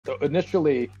So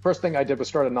initially, first thing I did was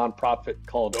start a nonprofit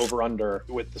called Over Under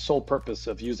with the sole purpose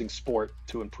of using sport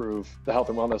to improve the health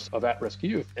and wellness of at-risk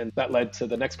youth. And that led to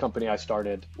the next company I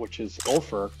started, which is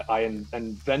Golfer. I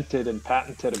invented and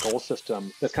patented a goal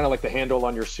system that's kind of like the handle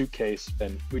on your suitcase.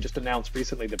 And we just announced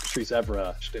recently that Patrice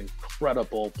Evra, just an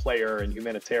incredible player and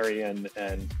humanitarian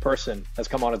and person, has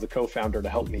come on as a co-founder to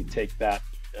help me take that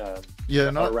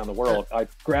around the world. I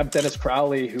grabbed Dennis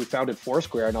Crowley, who founded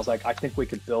Foursquare, and I was like, I think we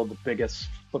could build the biggest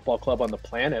football club on the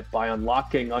planet by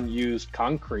unlocking unused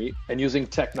concrete and using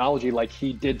technology like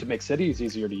he did to make cities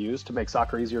easier to use, to make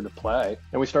soccer easier to play.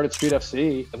 And we started Street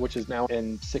FC, which is now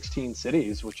in 16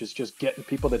 cities, which is just getting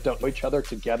people that don't know each other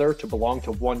together to belong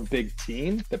to one big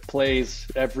team that plays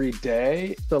every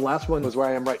day. The last one was where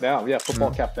I am right now. Yeah,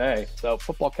 Football Cafe. So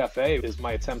Football Cafe is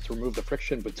my attempt to remove the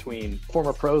friction between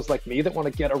former pros like me that want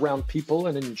to get around people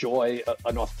and enjoy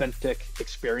an authentic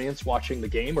experience watching the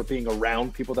game or being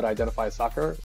around people that identify as soccer